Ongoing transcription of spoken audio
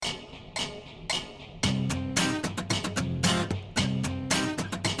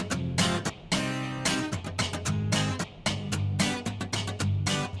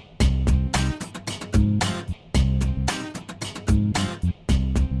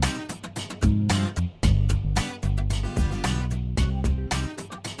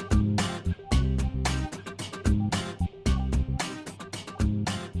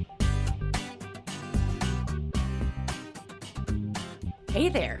Hey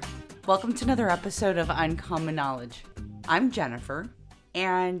there! Welcome to another episode of Uncommon Knowledge. I'm Jennifer,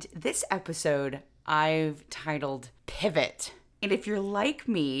 and this episode I've titled Pivot. And if you're like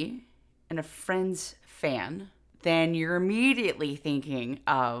me and a Friends fan, then you're immediately thinking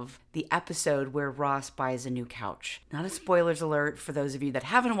of the episode where Ross buys a new couch. Not a spoilers alert for those of you that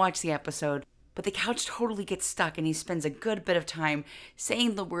haven't watched the episode, but the couch totally gets stuck and he spends a good bit of time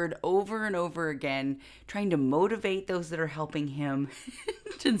saying the word over and over again, trying to motivate those that are helping him,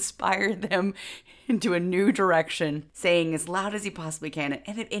 to inspire them into a new direction, saying as loud as he possibly can,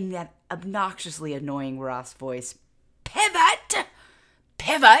 and in that obnoxiously annoying Ross voice, "Pivot!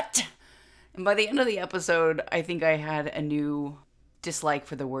 Pivot!" And by the end of the episode, I think I had a new dislike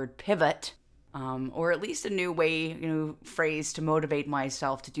for the word pivot, or at least a new phrase to motivate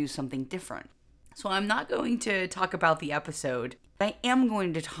myself to do something different. So I'm not going to talk about the episode. I am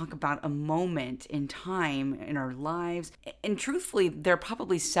going to talk about a moment in time in our lives. And truthfully, there are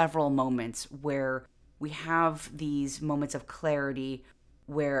probably several moments where we have these moments of clarity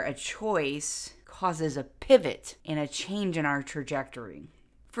where a choice causes a pivot and a change in our trajectory.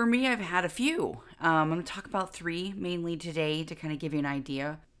 For me, I've had a few. I'm going to talk about three mainly today to kind of give you an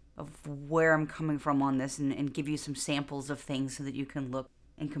idea of where I'm coming from on this and give you some samples of things so that you can look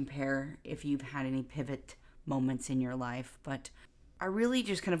and compare if you've had any pivot moments in your life. But I really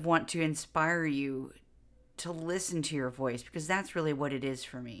just kind of want to inspire you to listen to your voice, because that's really what it is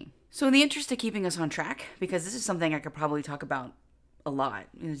for me. So in the interest of keeping us on track, because this is something I could probably talk about a lot,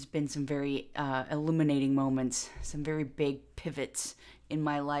 there's been some very illuminating moments, some very big pivots in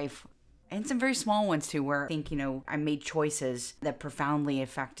my life, and some very small ones too, where I think, I made choices that profoundly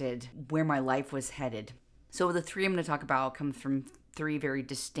affected where my life was headed. So the three I'm going to talk about come from three very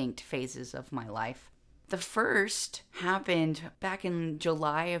distinct phases of my life. The first happened back in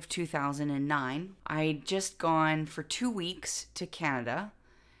July of 2009. I'd just gone for 2 weeks to Canada.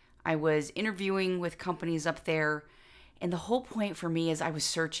 I was interviewing with companies up there, and the whole point for me is I was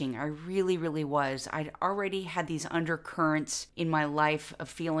searching. I really, really was. I'd already had these undercurrents in my life of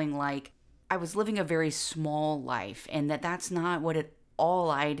feeling like I was living a very small life, and that's not what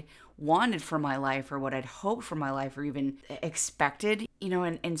all I'd wanted for my life or what I'd hoped for my life or even expected,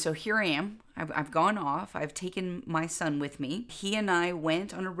 and so here I am. I've gone off. I've taken my son with me. He and I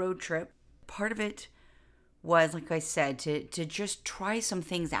went on a road trip. Part of it was, like I said, to just try some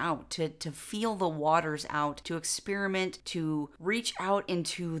things out, to feel the waters out, to experiment, to reach out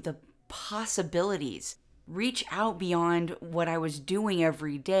into the possibilities, reach out beyond what I was doing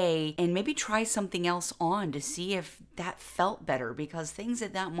every day, and maybe try something else on to see if that felt better, because things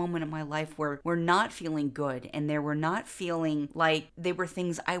at that moment in my life were not feeling good, and they were not feeling like they were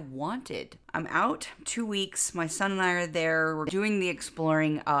things I wanted. I'm out 2 weeks. My son and I are there. We're doing the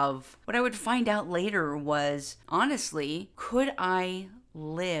exploring of what I would find out later was, honestly, could I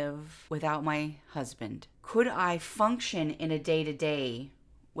live without my husband? Could I function in a day-to-day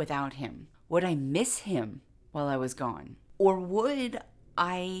without him? Would I miss him while I was gone? Or would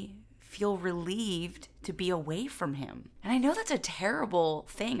I feel relieved to be away from him? And I know that's a terrible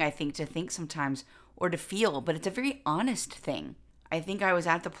thing, I think, to think sometimes or to feel, but it's a very honest thing. I think I was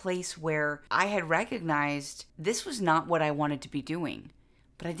at the place where I had recognized this was not what I wanted to be doing,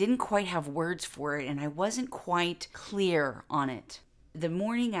 but I didn't quite have words for it, and I wasn't quite clear on it. The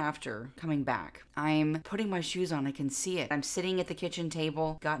morning after coming back, I'm putting my shoes on. I can see it. I'm sitting at the kitchen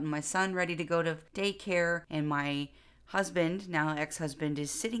table, gotten my son ready to go to daycare, and my husband, now ex-husband,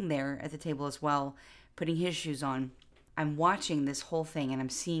 is sitting there at the table as well, putting his shoes on. I'm watching this whole thing and I'm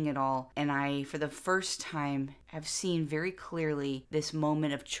seeing it all. And I, for the first time, have seen very clearly this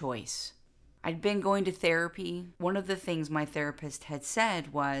moment of choice. I'd been going to therapy. One of the things my therapist had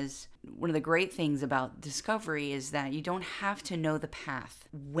said was, one of the great things about discovery is that you don't have to know the path.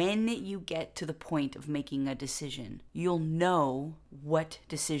 When you get to the point of making a decision, you'll know what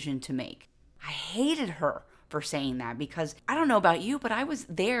decision to make. I hated her for saying that, because I don't know about you, but I was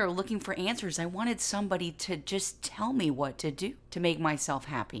there looking for answers. I wanted somebody to just tell me what to do to make myself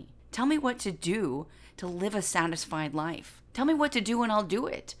happy. Tell me what to do to live a satisfied life. Tell me what to do and I'll do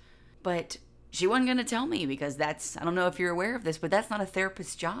it. But she wasn't going to tell me, because I don't know if you're aware of this, but that's not a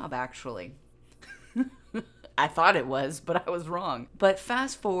therapist's job, actually. I thought it was, but I was wrong. But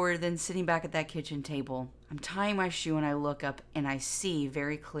fast forward, then sitting back at that kitchen table, I'm tying my shoe and I look up and I see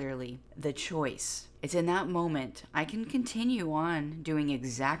very clearly the choice. It's in that moment I can continue on doing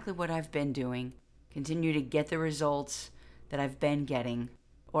exactly what I've been doing, continue to get the results that I've been getting,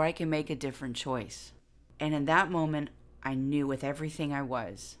 or I can make a different choice. And in that moment, I knew with everything I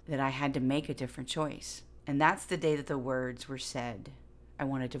was that I had to make a different choice. And that's the day that the words were said, I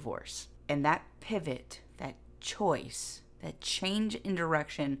want a divorce. And that pivot, that choice, That change in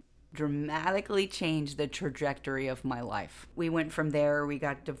direction dramatically changed the trajectory of my life. We went from there, we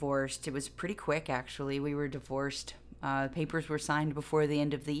got divorced. It was pretty quick, actually. We were divorced. Papers were signed before the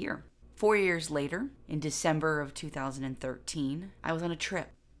end of the year. 4 years later, in December of 2013, I was on a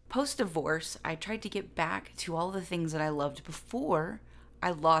trip. Post-divorce, I tried to get back to all the things that I loved before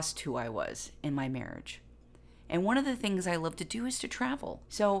I lost who I was in my marriage. And one of the things I love to do is to travel.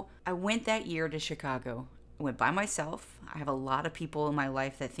 So I went that year to Chicago. I went by myself. I have a lot of people in my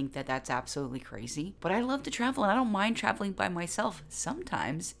life that think that that's absolutely crazy, but I love to travel and I don't mind traveling by myself.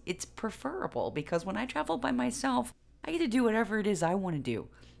 Sometimes it's preferable because when I travel by myself, I get to do whatever it is I want to do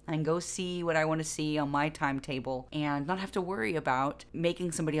and go see what I want to see on my timetable and not have to worry about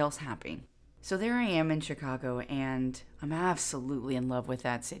making somebody else happy. So there I am in Chicago and I'm absolutely in love with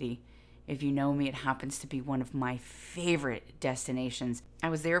that city. If you know me, it happens to be one of my favorite destinations. I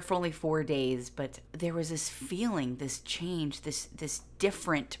was there for only 4 days, but there was this feeling, this change, this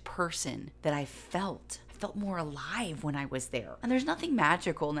different person that I felt. I felt more alive when I was there. And there's nothing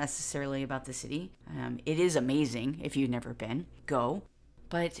magical necessarily about the city. It is amazing. If you've never been, go.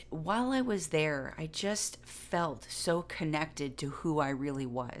 But while I was there, I just felt so connected to who I really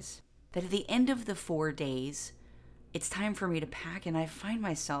was, that at the end of the 4 days, it's time for me to pack and I find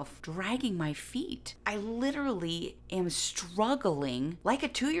myself dragging my feet. I literally am struggling like a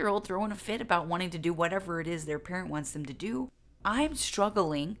 2-year-old throwing a fit about wanting to do whatever it is their parent wants them to do. I'm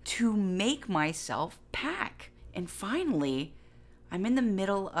struggling to make myself pack. And finally, I'm in the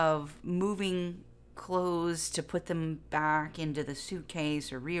middle of moving clothes to put them back into the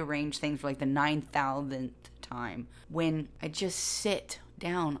suitcase or rearrange things for like the 9,000th time when I just sit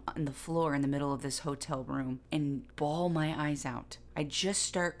down on the floor in the middle of this hotel room and bawl my eyes out. I just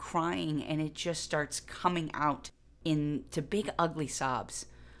start crying and it just starts coming out into big ugly sobs.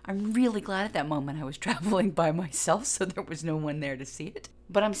 I'm really glad at that moment I was traveling by myself so there was no one there to see it.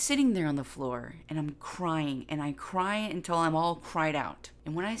 But I'm sitting there on the floor and I'm crying and I cry until I'm all cried out.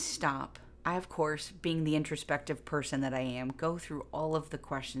 And when I stop, I, of course, being the introspective person that I am, go through all of the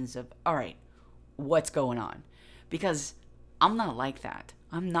questions of, all right, what's going on? Because I'm not like that.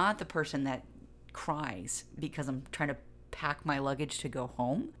 I'm not the person that cries because I'm trying to pack my luggage to go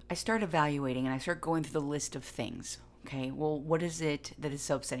home. I start evaluating and I start going through the list of things. Okay, well, what is it that is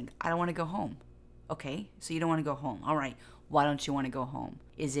so upsetting? I don't want to go home. Okay, so you don't want to go home. All right, why don't you want to go home?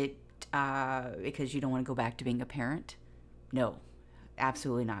 Is it because you don't want to go back to being a parent? No,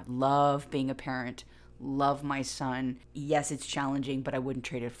 absolutely not. Love being a parent. Love my son. Yes, it's challenging, but I wouldn't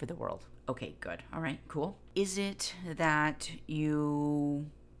trade it for the world. Okay, good. All right, cool. Is it that you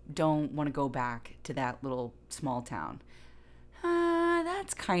don't want to go back to that little small town?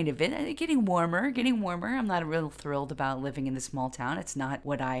 That's kind of it. Getting warmer. I'm not real thrilled about living in the small town. It's not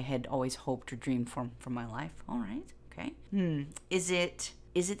what I had always hoped or dreamed for my life. All right, okay. Is it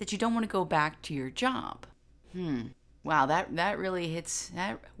that you don't want to go back to your job? Wow, that really hits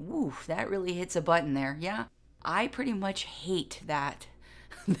that really hits a button there. Yeah, I pretty much hate that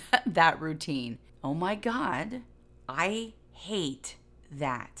that routine. Oh my God, I hate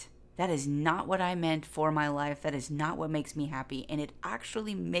that. That is not what I meant for my life. That is not what makes me happy. And it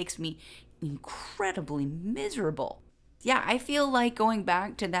actually makes me incredibly miserable. Yeah, I feel like going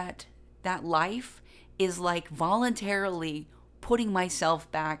back to that life is like voluntarily putting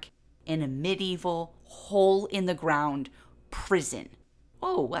myself back in a medieval hole in the ground prison.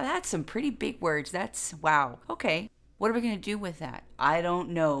 Oh, well, that's some pretty big words. That's wow. Okay. What are we going to do with that? I don't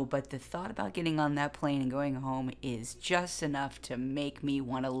know, but the thought about getting on that plane and going home is just enough to make me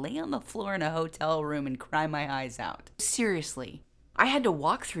want to lay on the floor in a hotel room and cry my eyes out. Seriously, I had to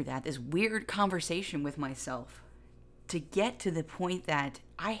walk through this weird conversation with myself to get to the point that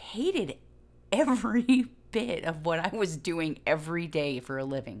I hated every bit of what I was doing every day for a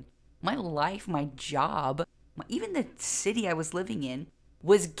living. My life, my job, even the city I was living in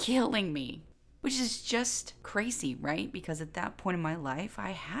was killing me. Which is just crazy, right? Because at that point in my life,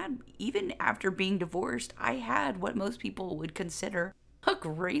 I had, even after being divorced, I had what most people would consider a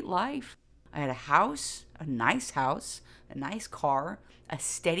great life. I had a house, a nice car, a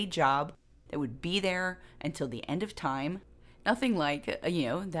steady job that would be there until the end of time. Nothing like,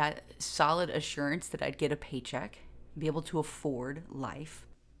 that solid assurance that I'd get a paycheck, be able to afford life.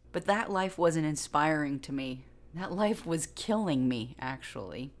 But that life wasn't inspiring to me. That life was killing me,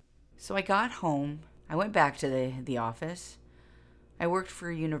 actually. So I got home, I went back to the office. I worked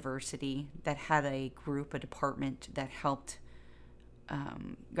for a university that had a department that helped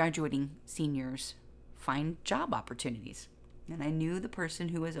graduating seniors find job opportunities. And I knew the person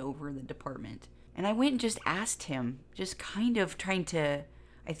who was over the department. And I went and just asked him, just kind of trying to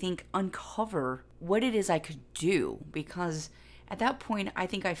I think, uncover what it is I could do, because at that point, I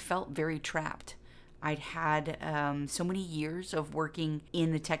think I felt very trapped. I'd had so many years of working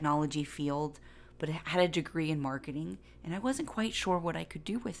in the technology field, but I had a degree in marketing, and I wasn't quite sure what I could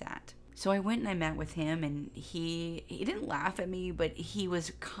do with that. So I went and I met with him, and he didn't laugh at me, but he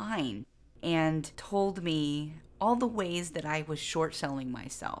was kind and told me all the ways that I was short selling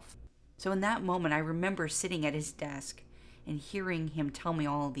myself. So in that moment, I remember sitting at his desk and hearing him tell me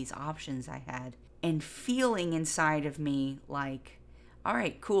all of these options I had and feeling inside of me like, all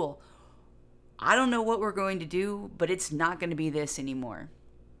right, cool. I don't know what we're going to do, but it's not going to be this anymore.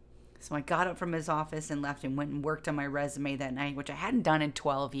 So I got up from his office and left and went and worked on my resume that night, which I hadn't done in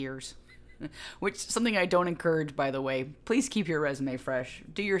 12 years. Which is something I don't encourage, by the way. Please keep your resume fresh.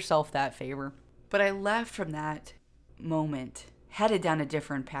 Do yourself that favor. But I left from that moment, headed down a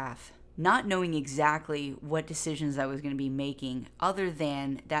different path, not knowing exactly what decisions I was going to be making, other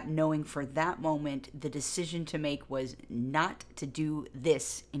than that knowing for that moment the decision to make was not to do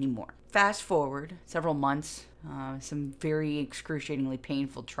this anymore. Fast forward several months, some very excruciatingly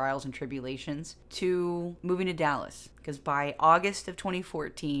painful trials and tribulations, to moving to Dallas. Because by August of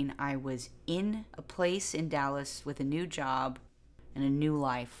 2014, I was in a place in Dallas with a new job and a new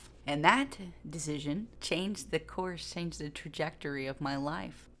life. And that decision changed the course, changed the trajectory of my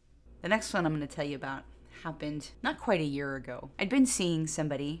life. The next one I'm going to tell you about happened not quite a year ago. I'd been seeing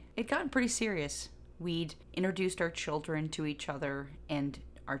somebody. It'd gotten pretty serious. We'd introduced our children to each other and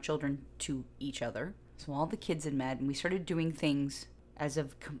our children to each other. So all the kids had met, and we started doing things as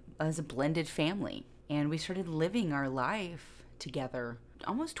a blended family. And we started living our life together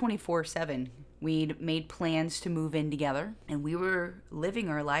almost 24/7. We'd made plans to move in together, and we were living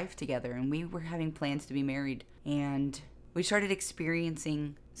our life together, and we were having plans to be married. And we started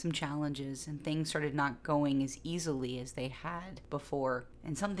experiencing some challenges, and things started not going as easily as they had before.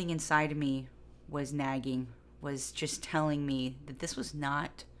 And something inside of me was nagging, was just telling me that this was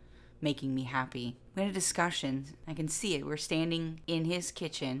not making me happy. We had a discussion. I can see it. We're standing in his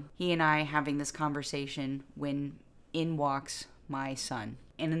kitchen, he and I having this conversation, when in walks my son.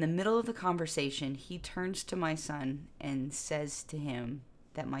 And in the middle of the conversation, he turns to my son and says to him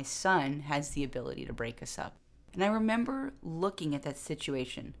that my son has the ability to break us up. And I remember looking at that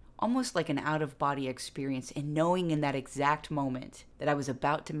situation almost like an out-of-body experience, and knowing in that exact moment that I was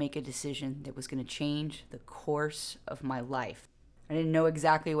about to make a decision that was going to change the course of my life. I didn't know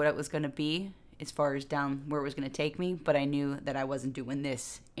exactly what it was going to be as far as down where it was going to take me, but I knew that I wasn't doing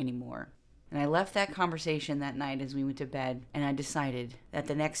this anymore. And I left that conversation that night as we went to bed, and I decided that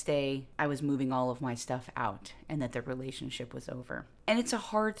the next day I was moving all of my stuff out and that the relationship was over. And it's a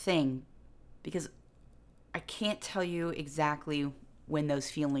hard thing because I can't tell you exactly when those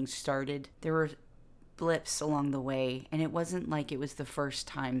feelings started. There were blips along the way, and it wasn't like it was the first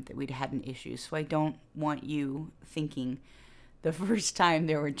time that we'd had an issue. So I don't want you thinking the first time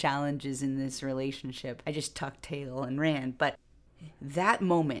there were challenges in this relationship, I just tucked tail and ran. But that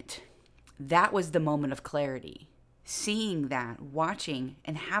moment, that was the moment of clarity. Seeing that, watching,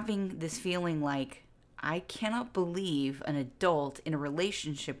 and having this feeling like, I cannot believe an adult in a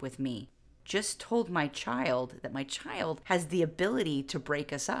relationship with me just told my child that my child has the ability to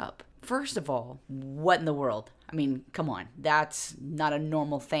break us up. First of all, what in the world? I mean, come on, that's not a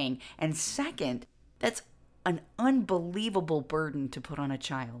normal thing. And second, that's an unbelievable burden to put on a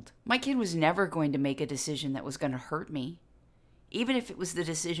child. My kid was never going to make a decision that was going to hurt me, even if it was the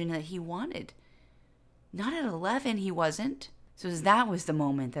decision that he wanted. Not at 11, he wasn't. So that was the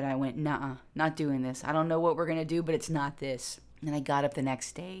moment that I went, nah, not doing this. I don't know what we're going to do, but it's not this. And I got up the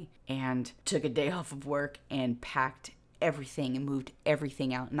next day and took a day off of work and packed everything and moved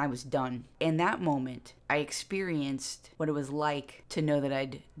everything out, and I was done. In that moment, I experienced what it was like to know that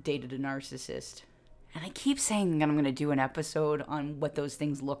I'd dated a narcissist. And I keep saying that I'm going to do an episode on what those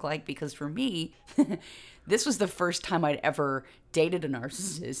things look like, because for me, this was the first time I'd ever dated a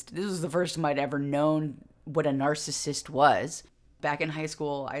narcissist. This was the first time I'd ever known what a narcissist was. Back in high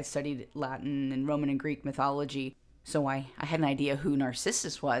school, I studied Latin and Roman and Greek mythology, so I had an idea who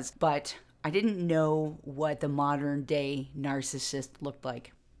Narcissus was, but I didn't know what the modern day narcissist looked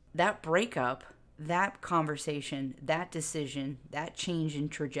like. That breakup, that conversation, that decision, that change in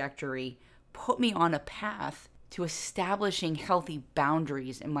trajectory put me on a path to establishing healthy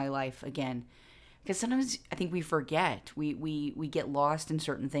boundaries in my life again. Because sometimes I think we forget. We get lost in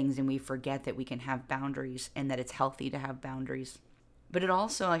certain things and we forget that we can have boundaries and that it's healthy to have boundaries. But it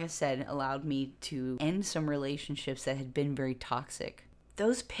also, like I said, allowed me to end some relationships that had been very toxic.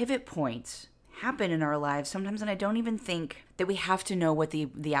 Those pivot points happen in our lives sometimes, and I don't even think that we have to know what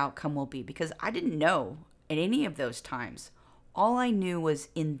the outcome will be, because I didn't know at any of those times. All I knew was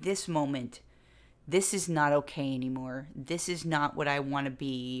in this moment, this is not okay anymore. This is not what I want to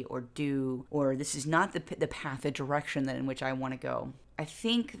be or do, or this is not the path, the direction that in which I want to go. I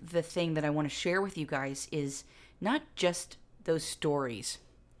think the thing that I want to share with you guys is not just those stories,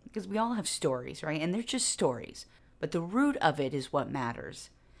 because we all have stories, right? And they're just stories. But the root of it is what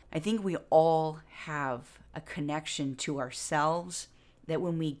matters. I think we all have a connection to ourselves that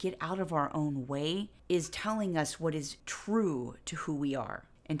when we get out of our own way is telling us what is true to who we are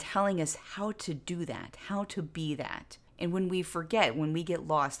and telling us how to do that, how to be that. And when we forget, when we get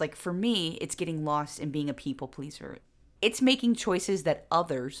lost, like for me, it's getting lost in being a people pleaser. It's making choices that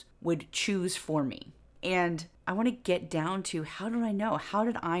others would choose for me. And I want to get down to how did I know? How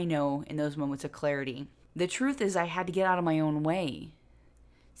did I know in those moments of clarity? The truth is I had to get out of my own way.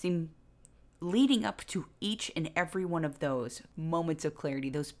 See, leading up to each and every one of those moments of clarity,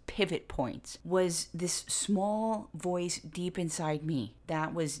 those pivot points, was this small voice deep inside me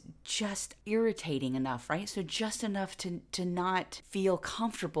that was just irritating enough, right? So just enough to not feel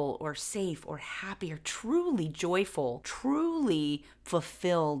comfortable or safe or happy or truly joyful, truly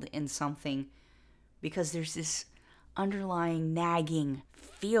fulfilled in something, because there's this underlying nagging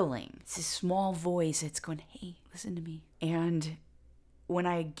feeling. It's this small voice that's going, hey, listen to me. And when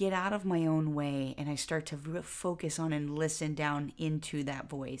I get out of my own way and I start to focus on and listen down into that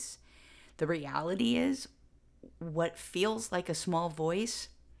voice, the reality is what feels like a small voice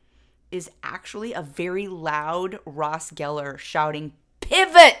is actually a very loud Ross Geller shouting,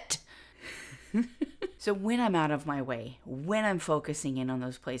 pivot! So when I'm out of my way, when I'm focusing in on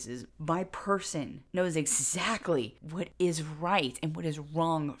those places, my person knows exactly what is right and what is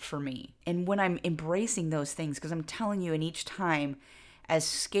wrong for me. And when I'm embracing those things, because I'm telling you, in each time, as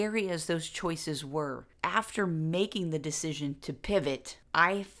scary as those choices were, after making the decision to pivot,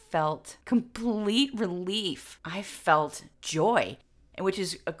 I felt complete relief. I felt joy, and which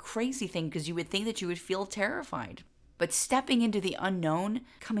is a crazy thing because you would think that you would feel terrified. But stepping into the unknown,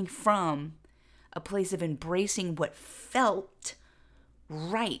 coming from a place of embracing what felt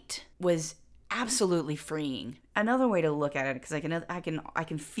right, was absolutely freeing. Another way to look at it, because I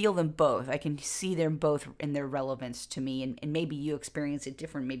can feel them both. I can see them both in their relevance to me, and maybe you experience it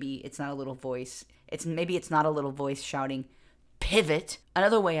different. Maybe it's not a little voice. Maybe it's not a little voice shouting, pivot.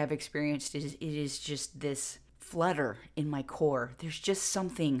 Another way I've experienced it is just this flutter in my core. There's just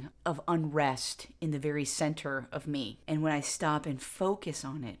something of unrest in the very center of me. And when I stop and focus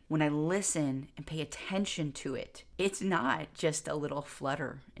on it, when I listen and pay attention to it, it's not just a little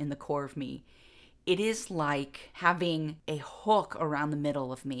flutter in the core of me. It is like having a hook around the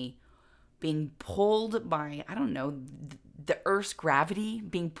middle of me, being pulled by, I don't know, the Earth's gravity,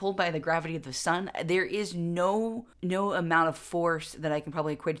 being pulled by the gravity of the sun. There is no amount of force that I can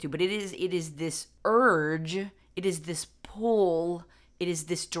probably equate it to, but it is this urge, it is this pull, it is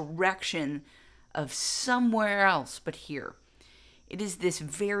this direction of somewhere else but here. It is this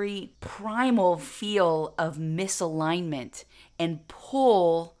very primal feel of misalignment and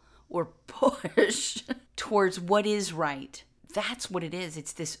pull or push towards what is right. That's what it is.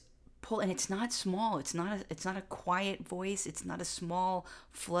 It's this pull, and it's not small. It's not a quiet voice. It's not a small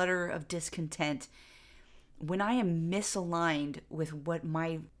flutter of discontent. When I am misaligned with what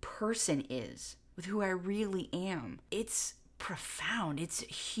my person is, with who I really am, it's profound. It's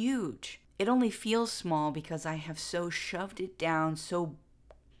huge. It only feels small because I have so shoved it down, so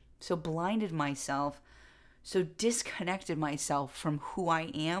blinded myself, so disconnected myself from who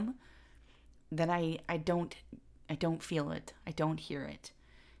I am that I don't feel it. I don't hear it.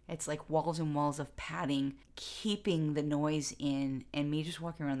 It's like walls and walls of padding, keeping the noise in, and me just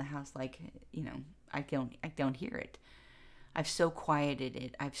walking around the house like, I don't hear it. I've so quieted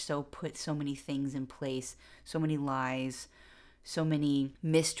it. I've so put so many things in place, so many lies, so many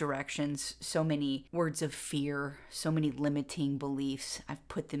misdirections, so many words of fear, so many limiting beliefs. I've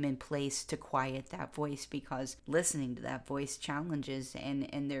put them in place to quiet that voice because listening to that voice challenges,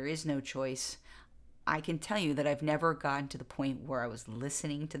 and there is no choice. I can tell you that I've never gotten to the point where I was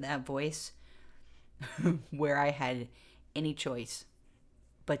listening to that voice where I had any choice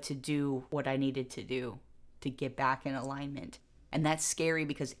but to do what I needed to do to get back in alignment. And that's scary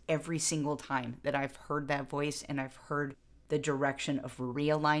because every single time that I've heard that voice and I've heard the direction of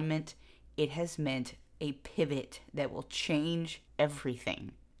realignment, it has meant a pivot that will change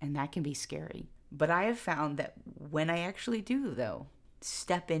everything. And that can be scary. But I have found that when I actually do, though,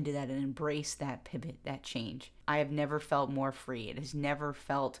 step into that and embrace that pivot, that change, I have never felt more free. It has never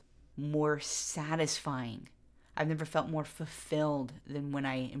felt more satisfying. I've never felt more fulfilled than when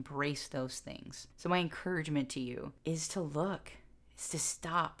I embrace those things. So my encouragement to you is to look, is to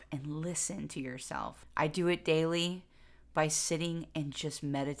stop and listen to yourself. I do it daily, by sitting and just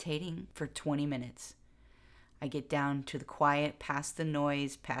meditating for 20 minutes. I get down to the quiet, past the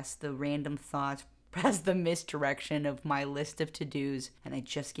noise, past the random thoughts, past the misdirection of my list of to-dos, and I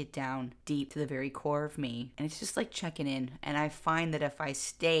just get down deep to the very core of me. And it's just like checking in. And I find that if I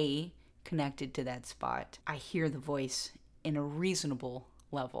stay connected to that spot, I hear the voice in a reasonable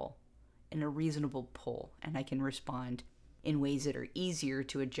level, in a reasonable pull, and I can respond in ways that are easier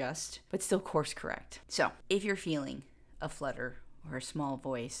to adjust, but still course correct. So if you're feeling a flutter or a small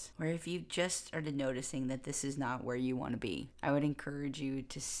voice, or if you just started noticing that this is not where you want to be, I would encourage you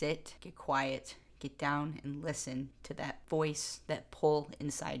to sit, get quiet, get down and listen to that voice, that pull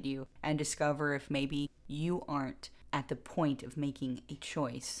inside you, and discover if maybe you aren't at the point of making a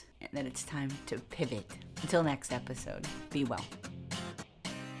choice and that it's time to pivot. Until next episode, be well.